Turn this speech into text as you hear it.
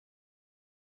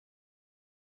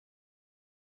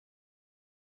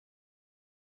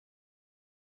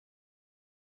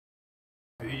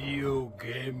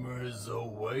Gamers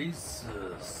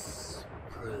Oasis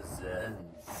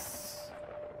presents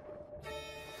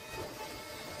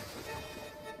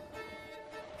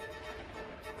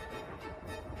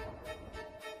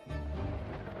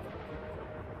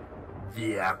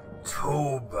the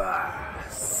October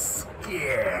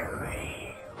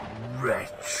scary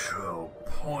retro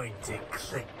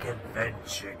point-and-click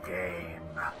adventure game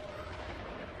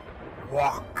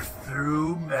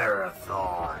Walkthrough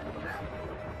Marathon.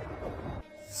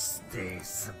 Stay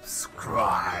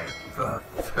subscribed for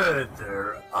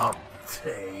further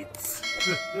updates.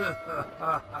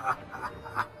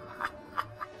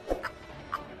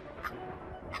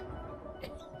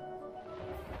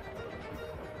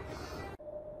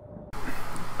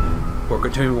 We're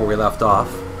continuing where we left off.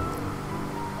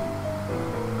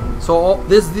 So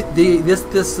these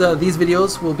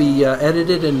videos will be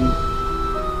edited and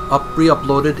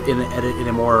re-uploaded in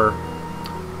a more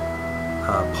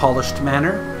polished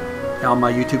manner on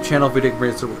my YouTube channel, Video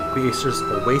Gamers Oasis.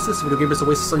 Video Gamers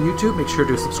Oasis on YouTube. Make sure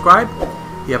to subscribe if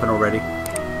you haven't already.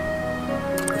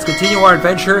 Let's continue our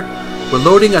adventure. We're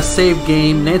loading a save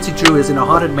game. Nancy Drew is in a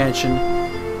haunted mansion,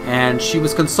 and she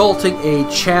was consulting a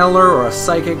channeler or a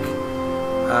psychic.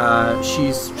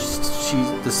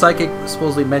 The psychic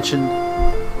supposedly mentioned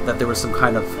that there was some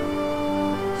kind of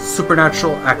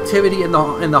supernatural activity in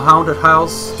the haunted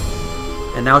house,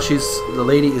 and now the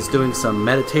lady is doing some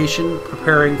meditation,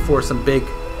 preparing for some big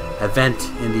event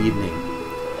in the evening.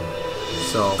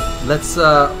 So let's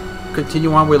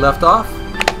continue on where we left off.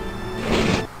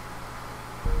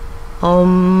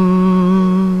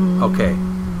 Okay,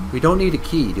 we don't need a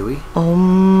key, do we?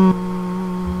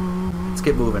 Let's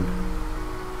get moving.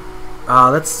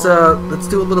 Let's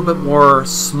do a little bit more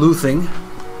sleuthing.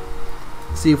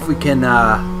 See if we can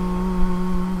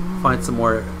find some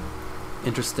more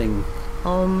interesting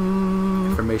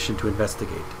information to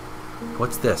investigate.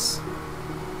 What's this?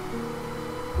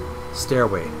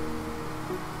 Stairway.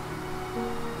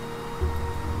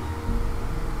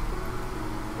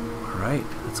 Alright,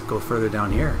 let's go further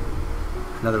down here.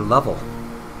 Another level.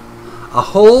 A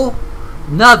whole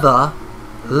nother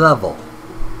level.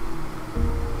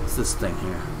 What's this thing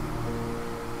here?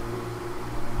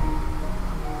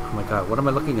 Oh my god, what am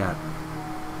I looking at?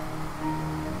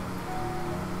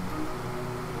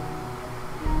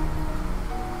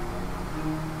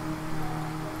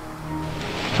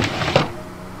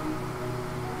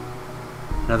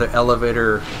 Another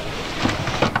elevator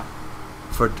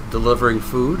for delivering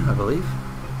food, I believe.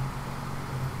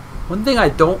 One thing I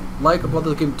don't like about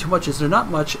the game too much is there's not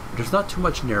too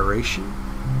much narration.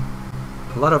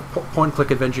 A lot of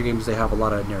point-and-click adventure games, they have a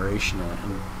lot of narration in it,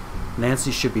 and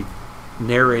Nancy should be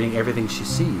narrating everything she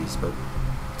sees, but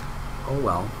oh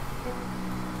well.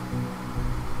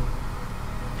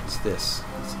 What's this?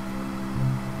 What's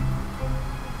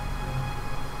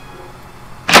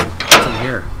in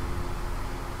here?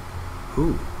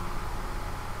 Ooh.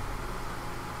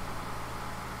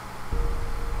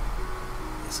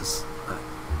 Is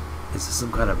this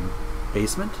some kind of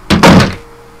basement?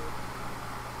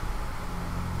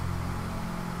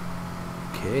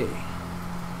 Okay.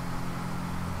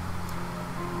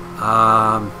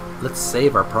 Let's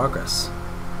save our progress.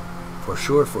 For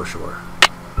sure, for sure.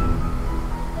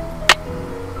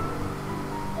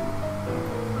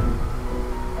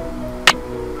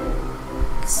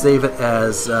 Save it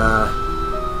as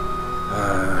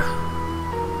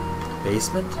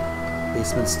basement?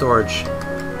 Basement storage.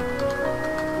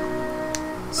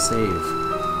 Save.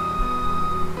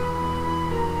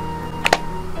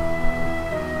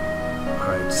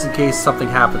 Alright, just in case something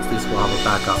happens, at least we'll have a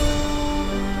backup.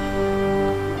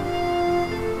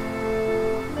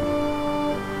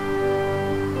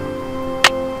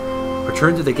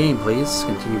 Return to the game, please.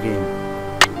 Continue game.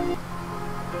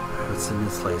 What's in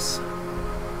this place?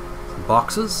 Some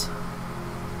boxes?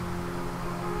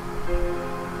 Ooh,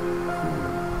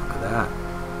 look at that.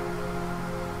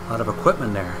 A lot of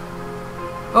equipment there.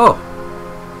 Oh!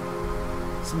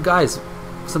 Some guys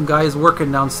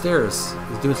working downstairs.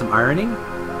 He's doing some ironing?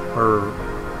 Or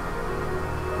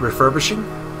refurbishing?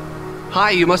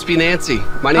 Hi, you must be Nancy.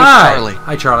 My name's Charlie.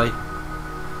 Hi, Charlie.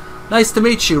 Nice to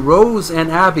meet you. Rose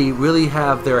and Abby really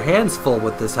have their hands full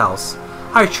with this house.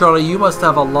 Hi, Charlie. You must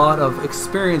have a lot of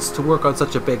experience to work on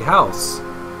such a big house.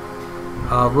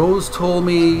 Rose told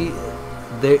me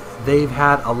they've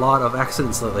had a lot of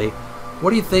accidents lately.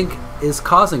 What do you think is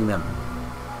causing them?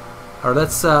 Or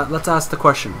let's ask the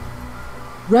question.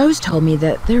 Rose told me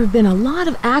that there have been a lot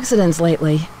of accidents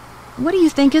lately. What do you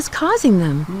think is causing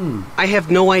them? I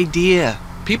have no idea.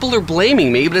 People are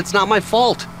blaming me, but it's not my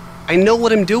fault. I know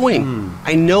what I'm doing.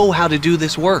 I know how to do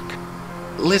this work.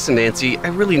 Listen, Nancy, I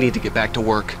really need to get back to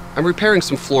work. I'm repairing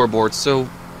some floorboards, so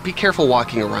be careful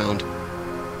walking around.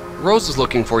 Rose was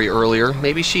looking for you earlier.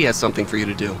 Maybe she has something for you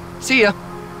to do. See ya!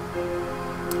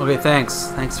 Okay, thanks.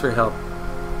 Thanks for your help.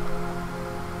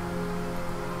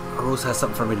 Rose has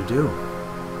something for me to do.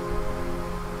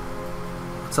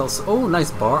 What's else? Oh,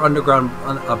 nice bar. Underground,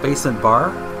 a basement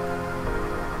bar.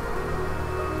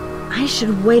 I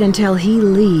should wait until he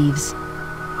leaves.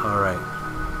 Alright.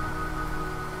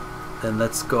 Then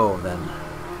let's go, then.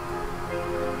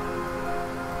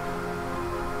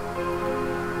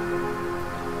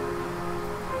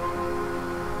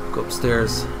 Go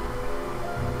upstairs.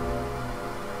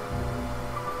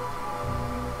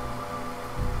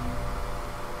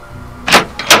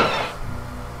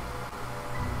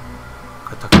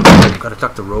 Gotta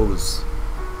talk to Rose.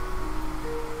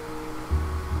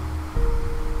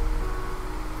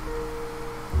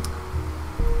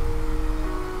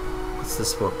 What's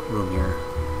this room here?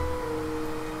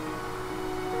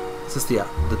 Is this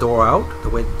the door out? The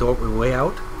way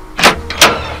out?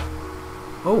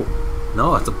 Oh,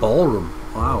 no, it's a ballroom.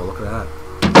 Wow, look at that.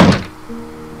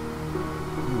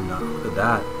 Ooh, no, look at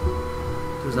that.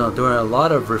 There's no doing a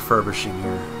lot of refurbishing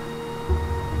here.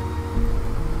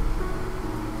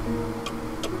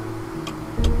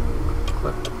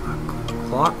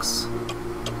 Clocks.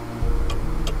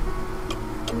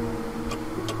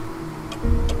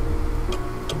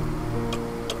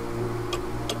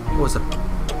 What was a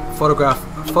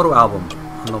photo album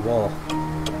on the wall?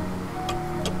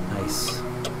 Nice.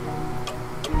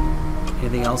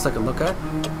 Anything else I can look at?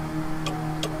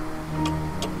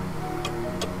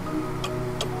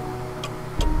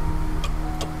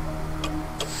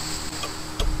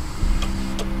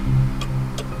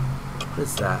 What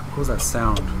is that? What was that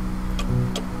sound?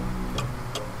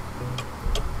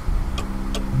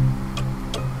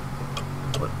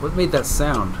 What made that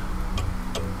sound?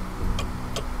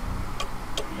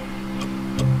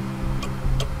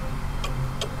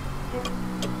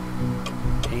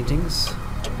 Paintings?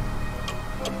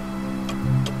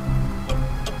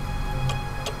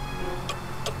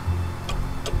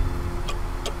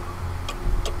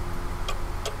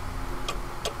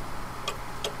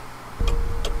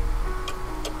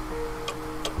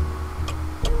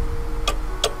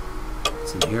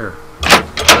 What's in here?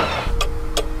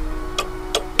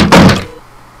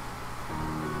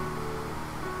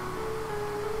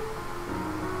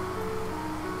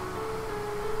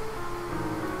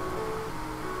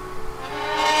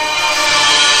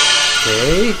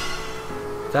 Okay,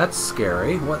 that's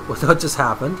scary. What just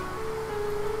happened?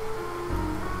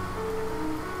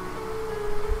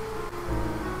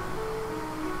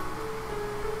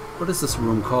 What is this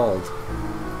room called?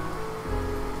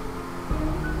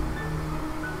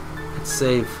 Let's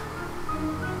save.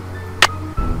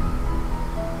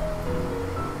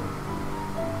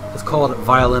 Let's call it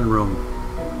violin room.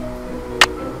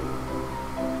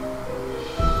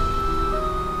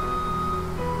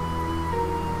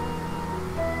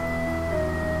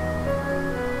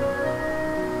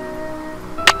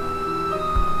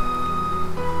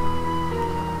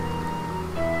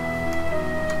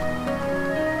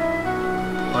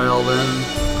 Violin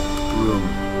room.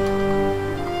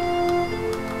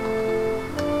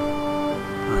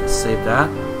 Alright, save that.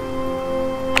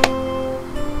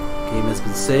 Game has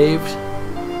been saved.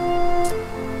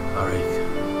 Alright.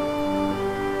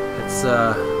 Let's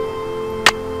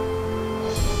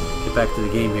get back to the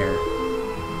game here.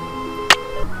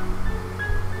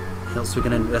 Anything else we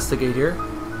can investigate here?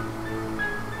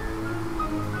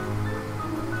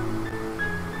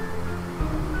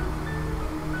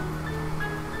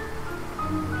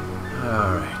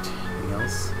 Alright, anything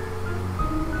else?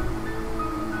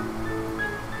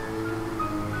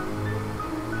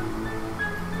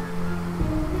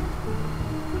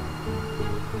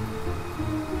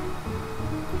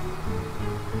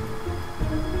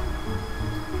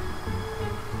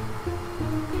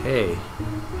 Okay.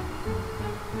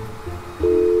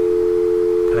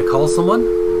 Can I call someone?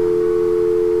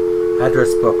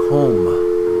 Address book, home,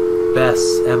 Bess,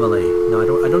 Emily. No,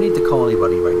 I don't need to call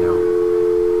anybody right now.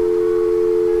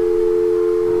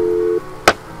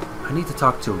 I need to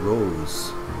talk to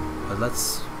Rose, but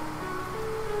let's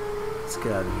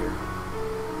get out of here.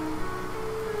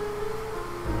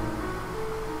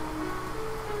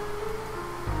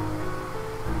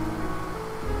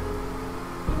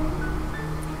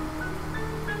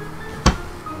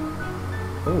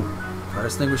 Oh, fire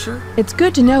extinguisher? It's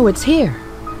good to know it's here.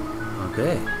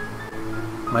 Okay.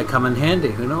 Might come in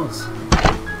handy, who knows?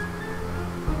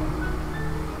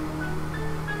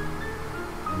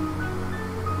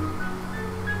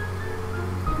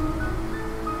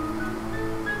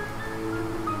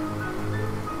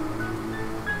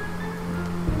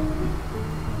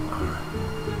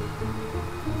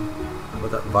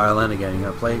 Violin again. You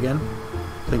gonna play again?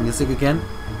 Play music again?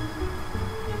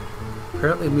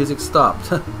 Apparently music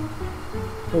stopped. Oh,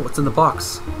 what's in the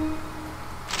box?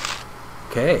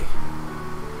 Okay.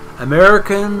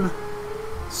 American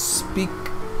Speak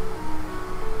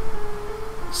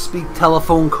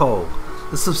Telephone Co.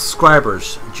 The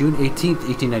subscribers, June 18th,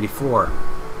 1894.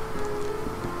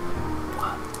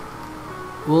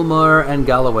 Wilmer and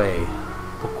Galloway.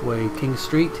 Bookway, King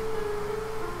Street.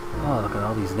 Oh, look at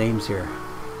all these names here.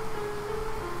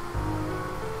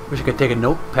 Wish I could take a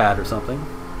notepad or something.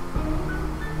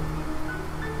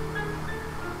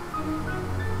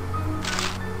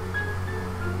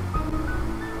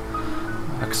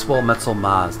 Maxwell Metzel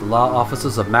Maz. The law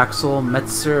offices of Maxwell,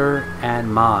 Metzer, and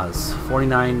Maz.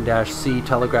 49-C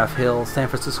Telegraph Hill, San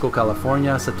Francisco,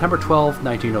 California, September 12,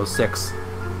 1906.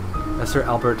 Mr.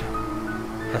 Albert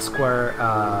Esquire,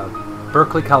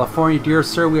 Berkeley, California. Dear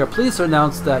sir, we are pleased to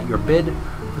announce that your bid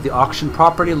for the auction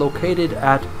property located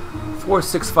at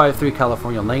 4653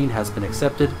 California Lane has been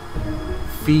accepted.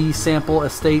 Fee sample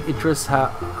estate interests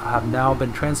have now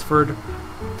been transferred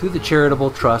to the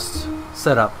charitable trust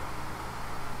set up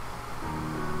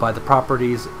by the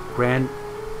property's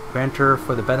grantor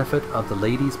for the benefit of the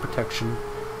Ladies Protection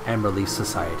and Relief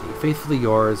Society. Faithfully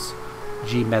yours,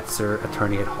 G. Metzer,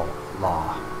 attorney at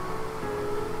law.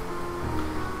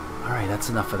 Alright, that's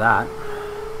enough of that.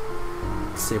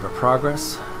 Let's save our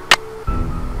progress.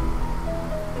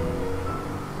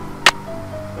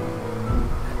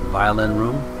 Violin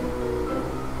room.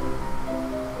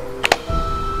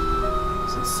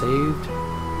 Is it saved?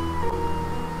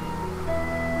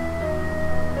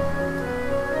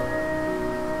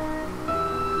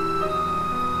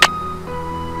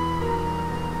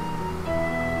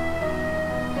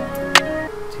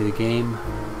 To the game.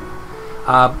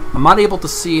 I'm not able to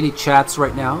see any chats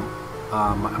right now.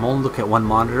 I'm only looking at one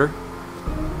monitor,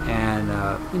 and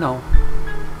you know,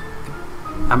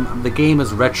 the game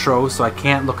is retro, so I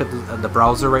can't look at the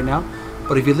browser right now.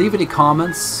 But if you leave any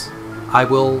comments, I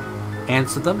will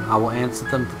answer them. I will answer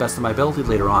them to the best of my ability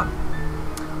later on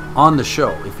the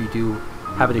show. If you do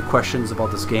have any questions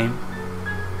about this game,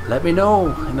 let me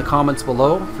know in the comments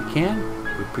below if you can.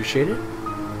 We appreciate it.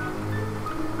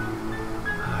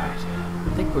 Alright,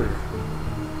 I think we're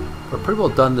pretty well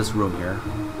done this room here.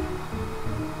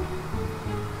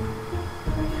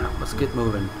 Yeah, let's get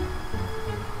moving.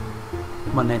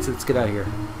 Come on, Nancy, let's get out of here.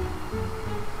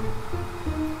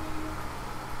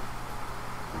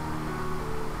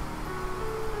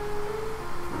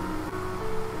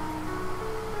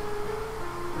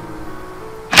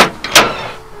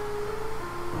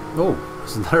 Oh,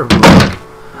 there's another room.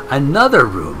 Another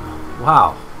room.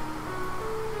 Wow.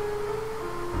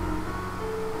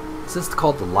 Is this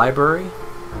called the library?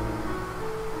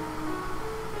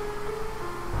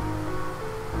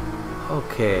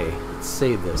 Okay, let's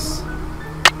save this.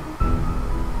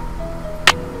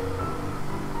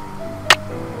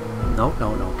 No,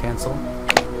 no, no, cancel.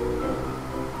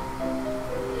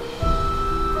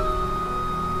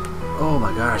 Oh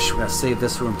my gosh, we gotta save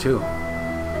this room too.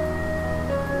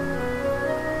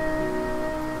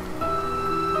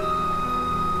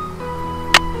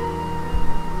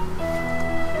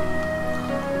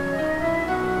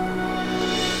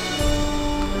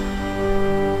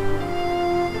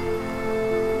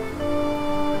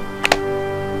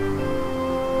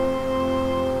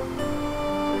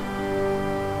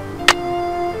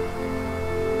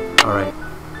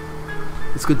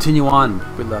 Let's continue on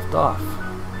where we left off.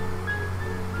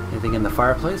 Anything in the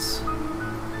fireplace?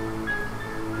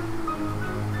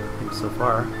 I think so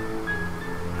far.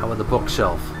 How about the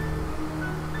bookshelf?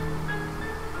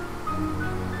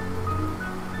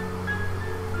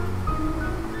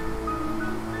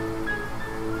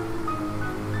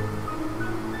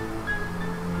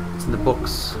 It's in the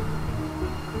books.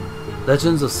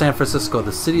 Legends of San Francisco,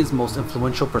 the city's most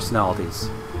influential personalities.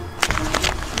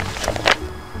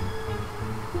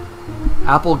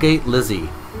 Applegate Lizzie,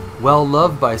 well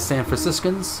loved by San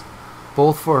Franciscans,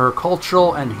 both for her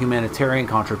cultural and humanitarian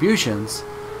contributions.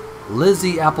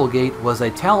 Lizzie Applegate was a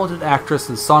talented actress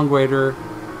and songwriter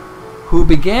who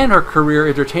began her career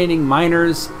entertaining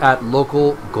miners at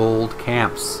local gold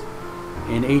camps.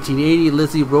 In 1880,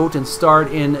 Lizzie wrote and starred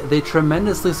in the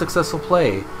tremendously successful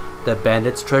play The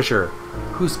Bandit's Treasure,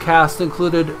 whose cast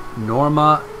included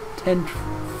Norma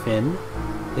Tenfin,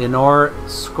 Leonore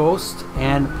Scost,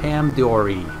 and Pam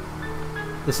Dory.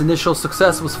 This initial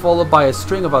success was followed by a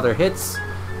string of other hits,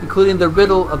 including The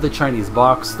Riddle of the Chinese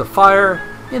Box, The Fire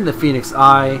in the Phoenix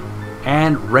Eye,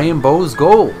 and Rainbow's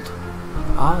Gold.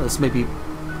 This may be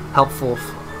helpful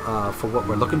for what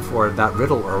we're looking for, that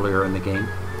riddle earlier in the game.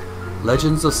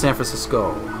 Legends of San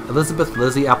Francisco. Elizabeth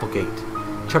Lizzie Applegate.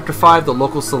 Chapter 5, The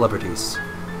Local Celebrities.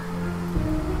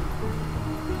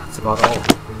 That's about all.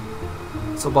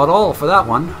 That's about all for that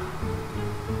one.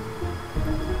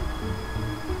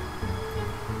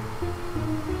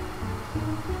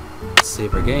 Let's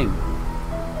save our game.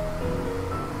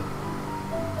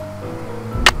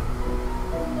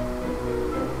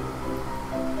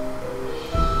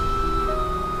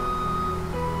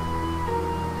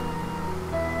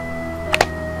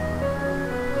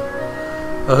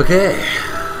 Okay.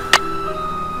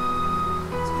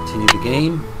 Let's continue the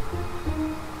game.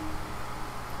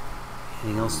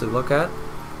 Anything else to look at?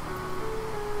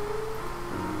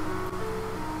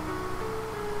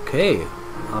 Okay.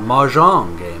 A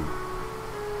Mahjong game.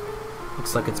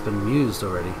 Looks like it's been used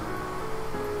already.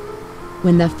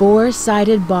 When the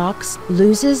four-sided box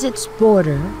loses its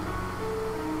border...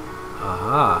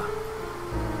 Aha.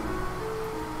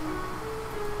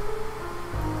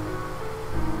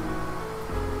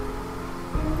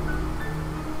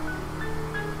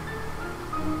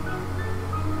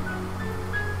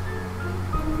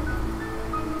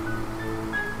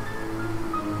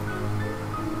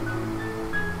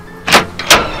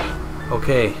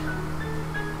 Okay.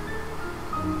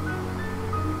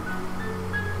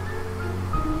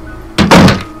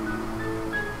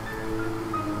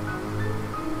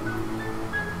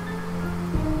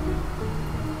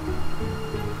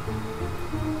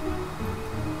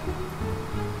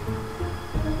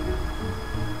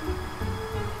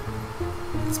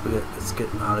 Let's get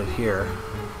out of here.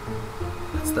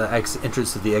 That's the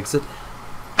entrance to the exit.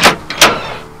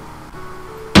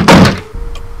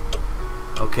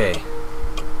 Okay.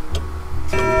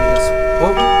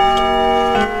 Whoa.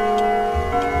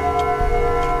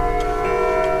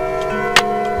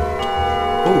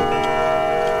 Oh.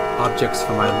 Objects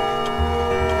for my...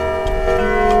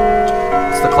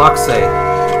 What's the clock say?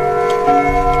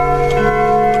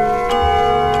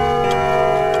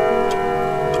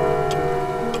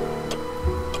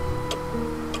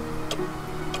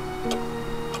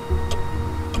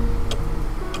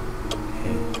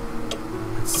 Okay.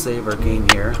 Let's save our game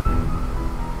here.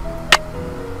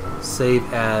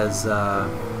 Save as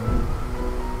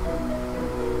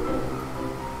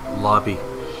lobby.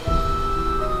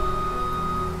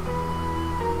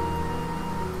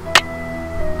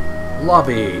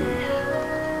 Lobby.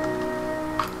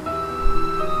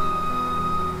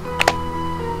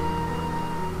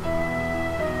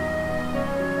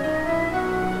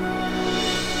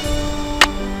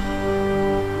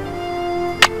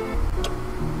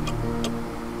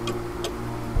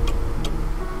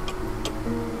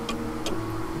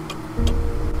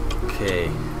 Okay.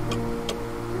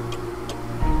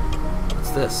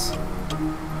 What's this?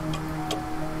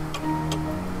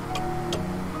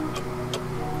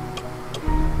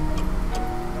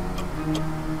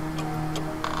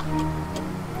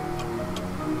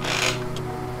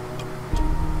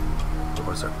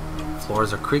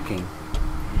 Floors are creaking.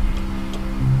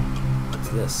 What's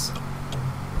this?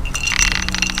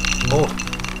 Oh!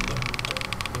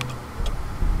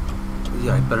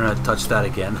 Yeah, I better not touch that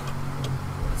again.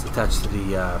 It's attached to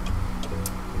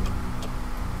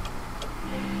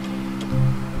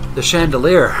the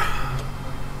chandelier.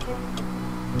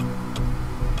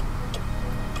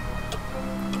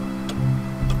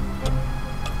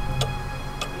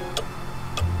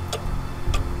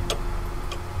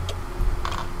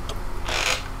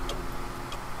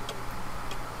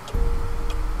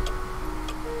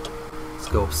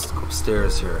 Go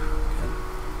upstairs here. Okay.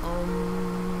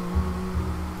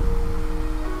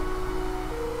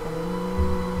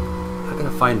 I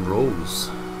gotta find Rose.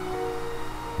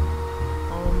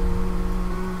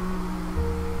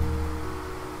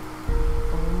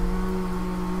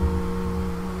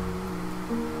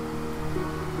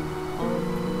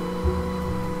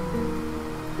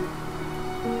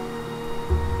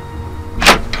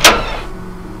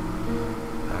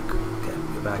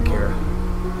 Get back here.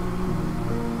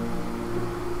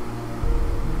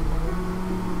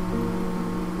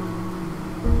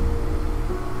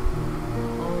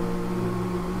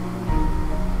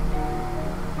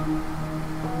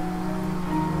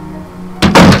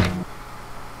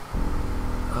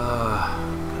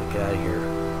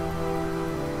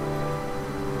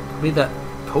 Maybe that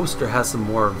poster has some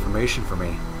more information for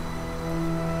me.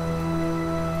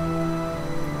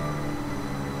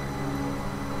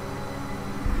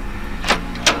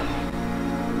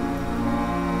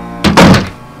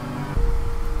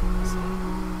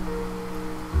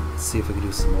 Let's see if we can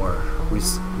do some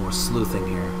more sleuthing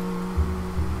here.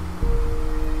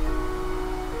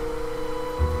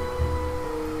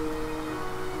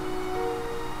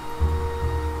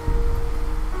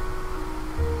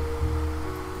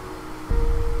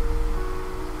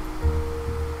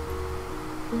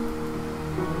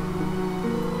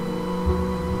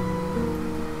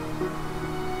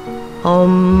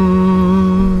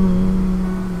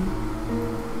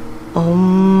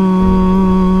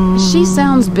 She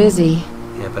sounds busy.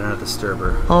 Yeah, better not disturb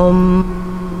her.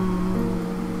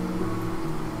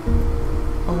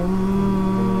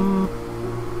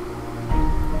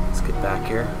 Let's get back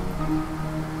here.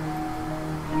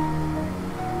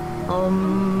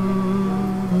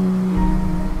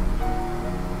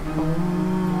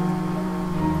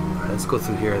 Alright, let's go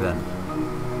through here then.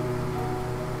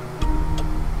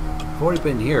 I've already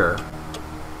been here.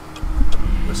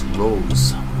 There's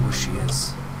Rose. I wonder where she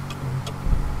is.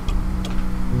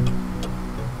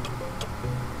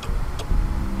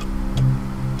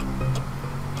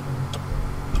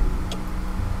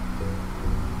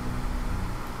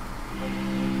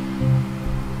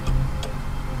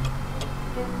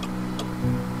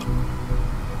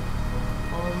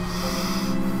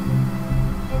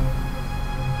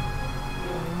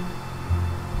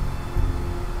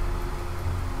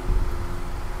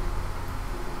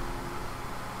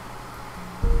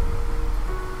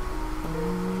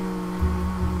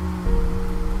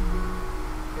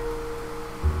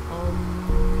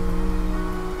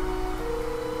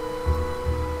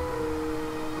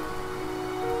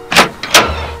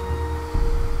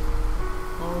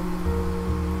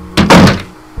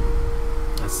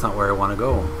 That's not where I want to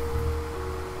go.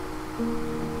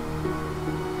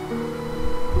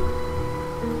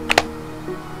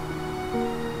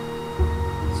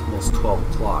 It's almost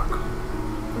 12 o'clock.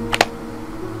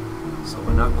 So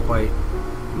we're not quite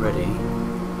ready.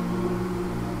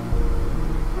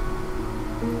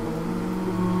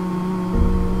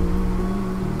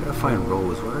 Gotta find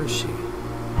Rose. Where is she?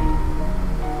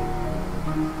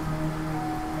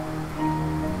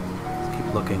 Let's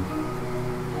keep looking.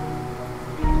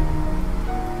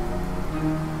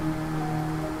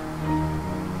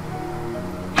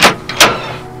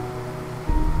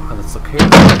 Let's look here.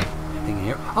 Anything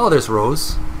here? Oh, there's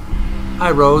Rose.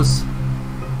 Hi, Rose.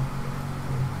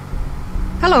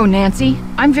 Hello, Nancy.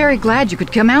 I'm very glad you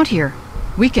could come out here.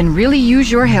 We can really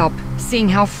use your help, seeing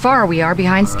how far we are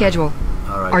behind schedule.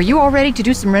 All right. Are you all ready to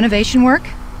do some renovation work?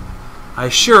 I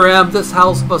sure am. This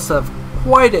house must have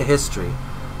quite a history.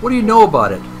 What do you know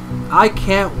about it? I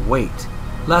can't wait.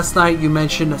 Last night you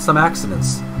mentioned some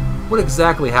accidents. What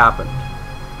exactly happened?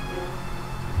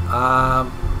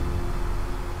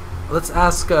 Let's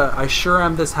ask, I sure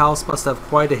am. This house must have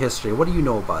quite a history. What do you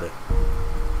know about it?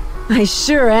 I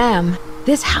sure am.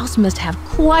 This house must have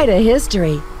quite a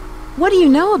history. What do you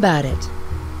know about it?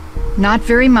 Not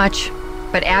very much,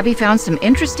 but Abby found some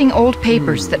interesting old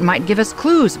papers that might give us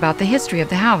clues about the history of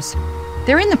the house.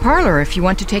 They're in the parlor if you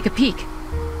want to take a peek.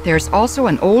 There's also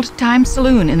an old-time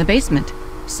saloon in the basement,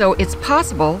 so it's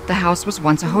possible the house was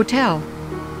once a hotel.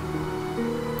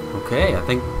 Okay, I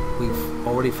think we've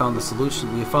already found the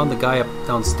solution. We found the guy up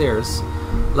downstairs.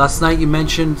 Last night you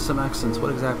mentioned some accidents.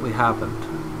 What exactly happened?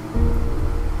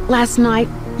 Last night,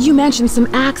 you mentioned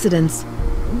some accidents.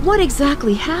 What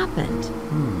exactly happened?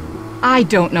 I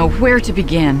don't know where to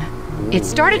begin. It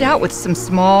started out with some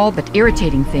small but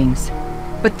irritating things.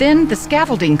 But then the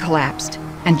scaffolding collapsed,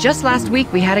 and just last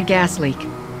week we had a gas leak.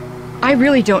 I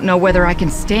really don't know whether I can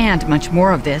stand much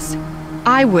more of this.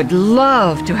 I would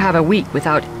love to have a week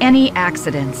without any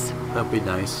accidents. That'd be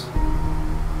nice.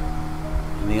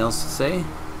 Anything else to say?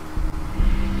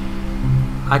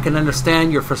 I can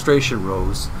understand your frustration,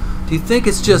 Rose. Do you think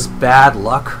it's just bad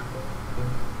luck?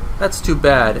 That's too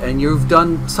bad, and you've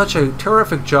done such a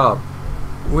terrific job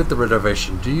with the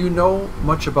renovation. Do you know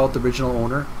much about the original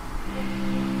owner?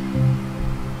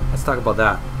 Let's talk about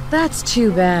that. That's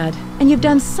too bad. And you've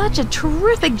done such a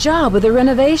terrific job with the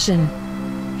renovation.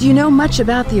 Do you know much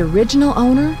about the original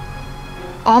owner?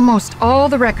 Almost all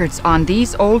the records on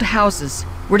these old houses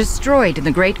were destroyed in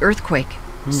the Great Earthquake,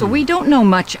 so we don't know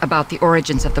much about the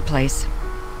origins of the place.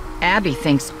 Abby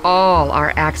thinks all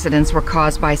our accidents were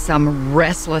caused by some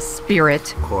restless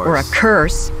spirit or a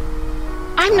curse.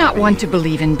 I'm not one to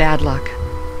believe in bad luck,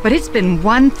 but it's been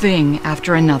one thing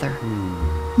after another.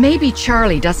 Maybe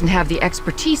Charlie doesn't have the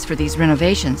expertise for these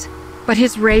renovations, but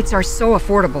his rates are so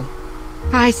affordable.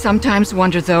 I sometimes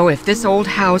wonder, though, if this old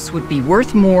house would be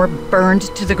worth more burned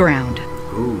to the ground.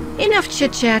 Enough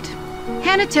chit-chat.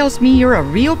 Hannah tells me you're a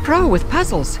real pro with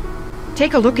puzzles.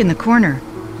 Take a look in the corner.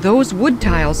 Those wood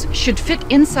tiles should fit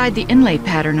inside the inlay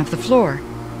pattern of the floor.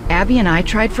 Abby and I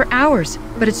tried for hours,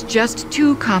 but it's just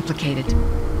too complicated.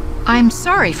 I'm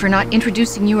sorry for not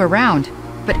introducing you around,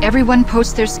 but everyone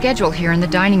posts their schedule here in the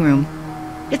dining room.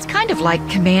 It's kind of like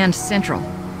Command Central.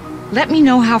 Let me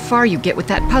know how far you get with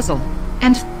that puzzle.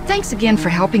 And thanks again for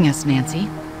helping us, Nancy.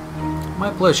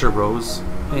 My pleasure, Rose.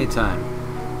 Anytime.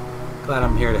 Glad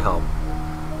I'm here to help.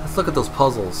 Let's look at those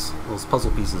puzzles. those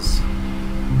puzzle pieces.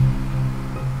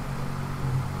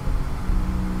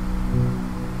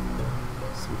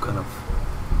 Some kind of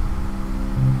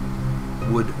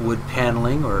wood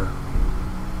paneling or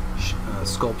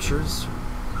sculptures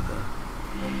for the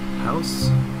house.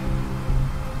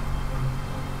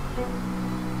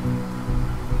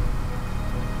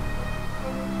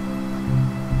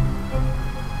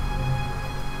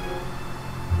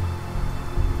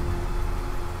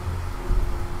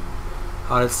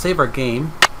 Let's save our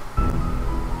game.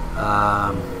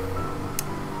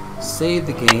 Save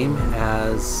the game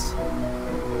as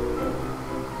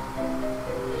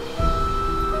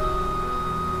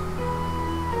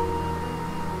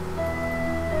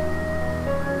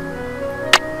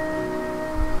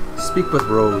Speak with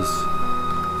Rose.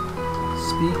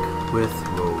 Speak with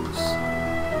Rose.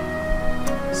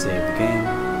 Save the game.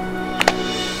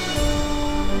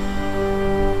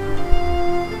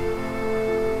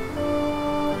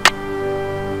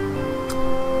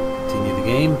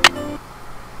 Game.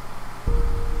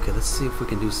 Okay, let's see if we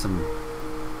can do some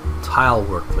tile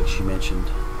work like she mentioned.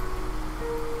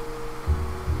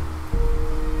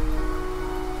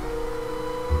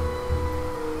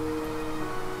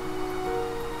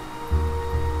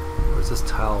 Where's this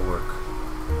tile work?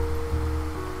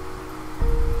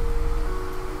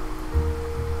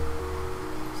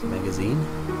 It's a magazine.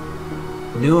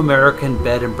 New American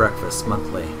Bed and Breakfast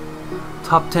Monthly.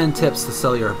 Top 10 tips to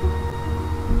sell your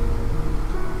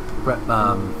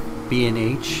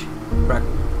B&H,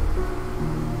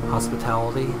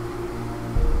 hospitality,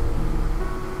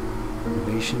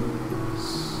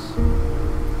 innovations.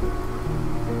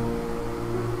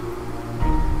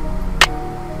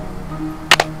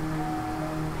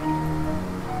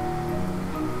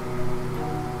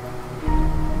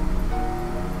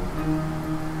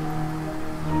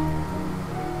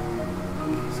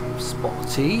 Some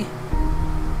spotty.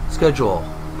 Schedule.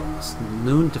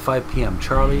 Noon to 5 p.m.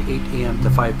 Charlie, 8 a.m. to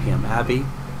 5 p.m. Abby,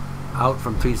 out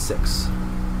from 3 to 6.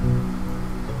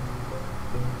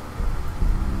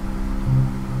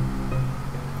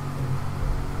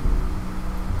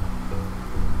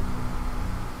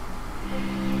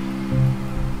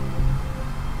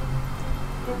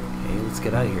 Okay, let's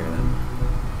get out of here then.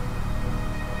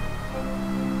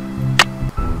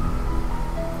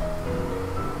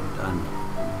 Done.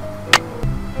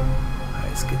 Alright,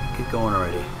 let's get going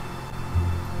already.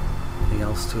 Anything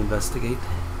else to investigate?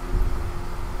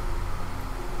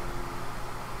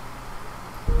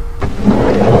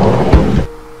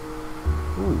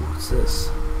 Ooh, what's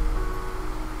this?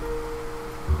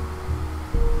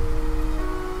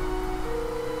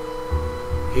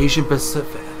 Asian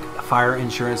Pacific Fire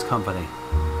Insurance Company.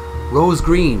 Rose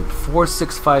Green,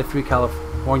 4653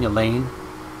 California Lane,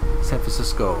 San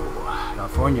Francisco,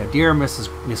 California. Dear Miss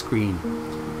Green,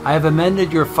 I have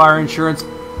amended your fire insurance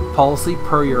policy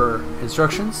per your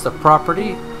instructions. The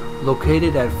property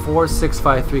located at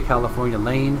 4653 California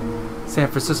Lane, San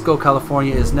Francisco,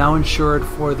 California is now insured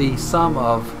for the sum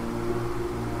of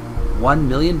 $1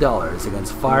 million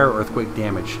against fire or earthquake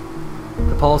damage.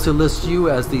 The policy lists you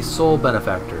as the sole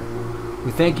benefactor.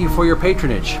 We thank you for your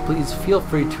patronage. Please feel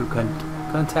free to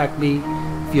contact me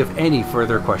if you have any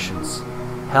further questions.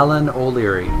 Helen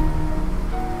O'Leary.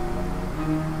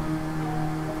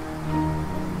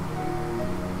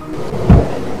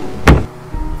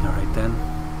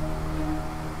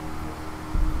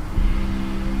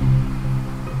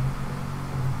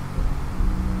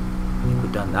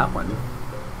 Done that one.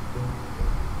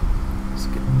 Let's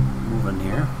get moving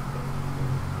here.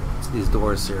 What's these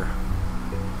doors here?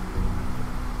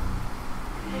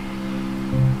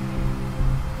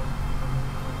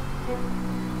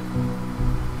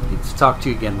 Need to talk to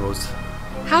you again, Rose.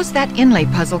 How's that inlay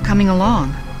puzzle coming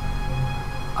along?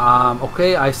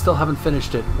 Okay, I still haven't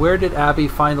finished it. Where did Abby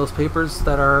find those papers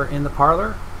that are in the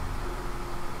parlor?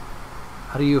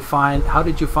 How did you find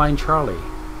Charlie?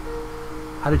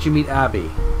 How did you meet Abby?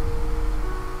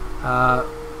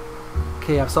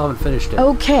 Okay, I still haven't finished it.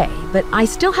 Okay, but I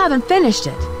still haven't finished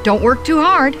it. Don't work too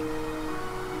hard.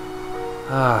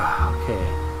 Okay.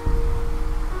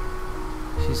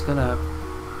 She's gonna...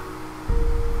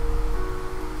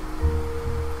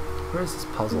 Where's this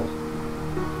puzzle?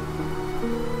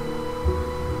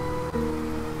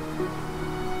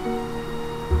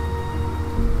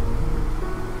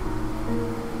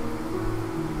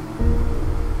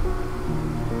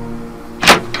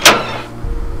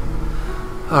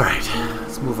 Alright,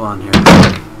 let's move on here.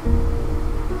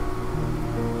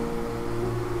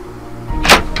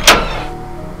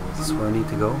 Is this where I need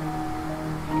to go?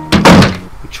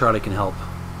 Maybe Charlie can help.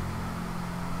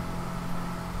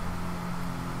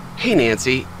 Hey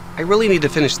Nancy, I really need to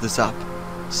finish this up.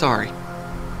 Sorry.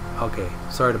 Okay,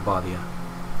 sorry to bother you.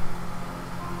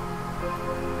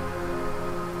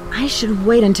 I should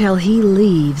wait until he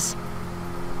leaves.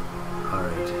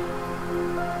 Alright.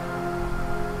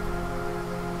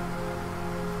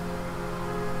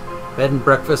 Bed and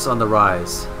breakfast on the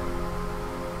rise.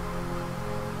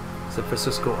 San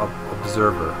Francisco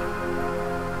Observer.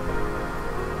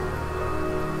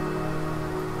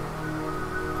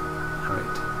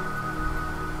 Alright.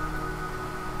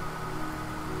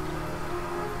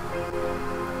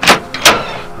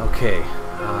 Okay.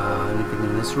 Anything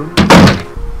in this room?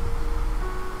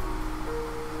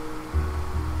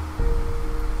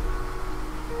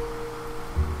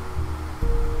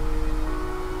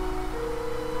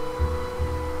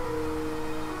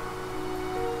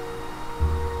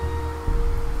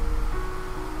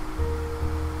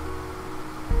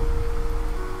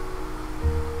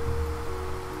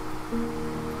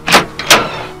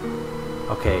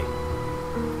 Okay.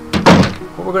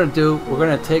 What we're gonna do, we're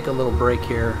gonna take a little break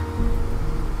here.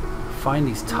 Find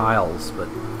these tiles, but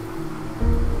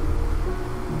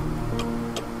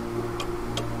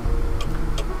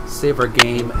save our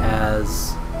game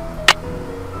as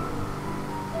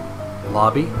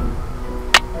lobby.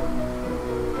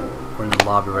 We're in the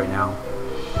lobby right now.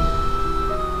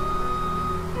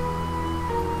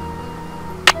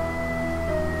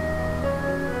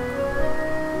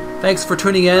 Thanks for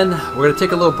tuning in. We're going to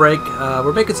take a little break.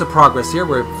 We're making some progress here.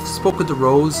 We've spoken to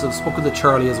Rose, we've spoken to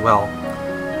Charlie as well.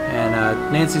 And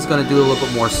Nancy's going to do a little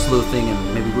bit more sleuthing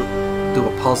and maybe do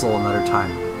a puzzle another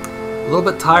time. A little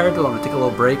bit tired, but I'm going to take a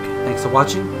little break. Thanks for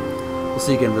watching. We'll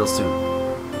see you again real soon.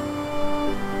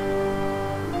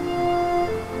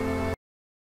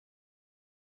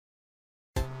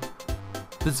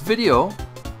 This video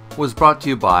was brought to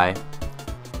you by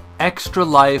Extra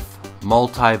Life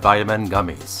Multivitamin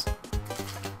Gummies.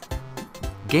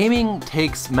 Gaming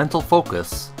takes mental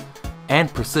focus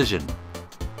and precision.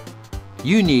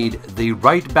 You need the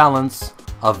right balance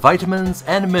of vitamins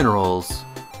and minerals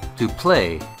to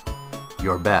play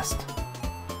your best.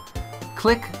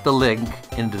 Click the link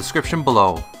in the description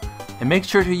below and make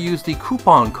sure to use the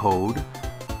coupon code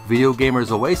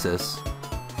VideoGamersOasis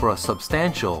for a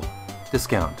substantial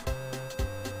discount.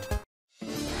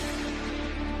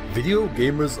 Video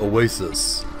Gamers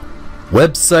Oasis.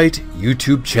 Website,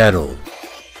 YouTube channel.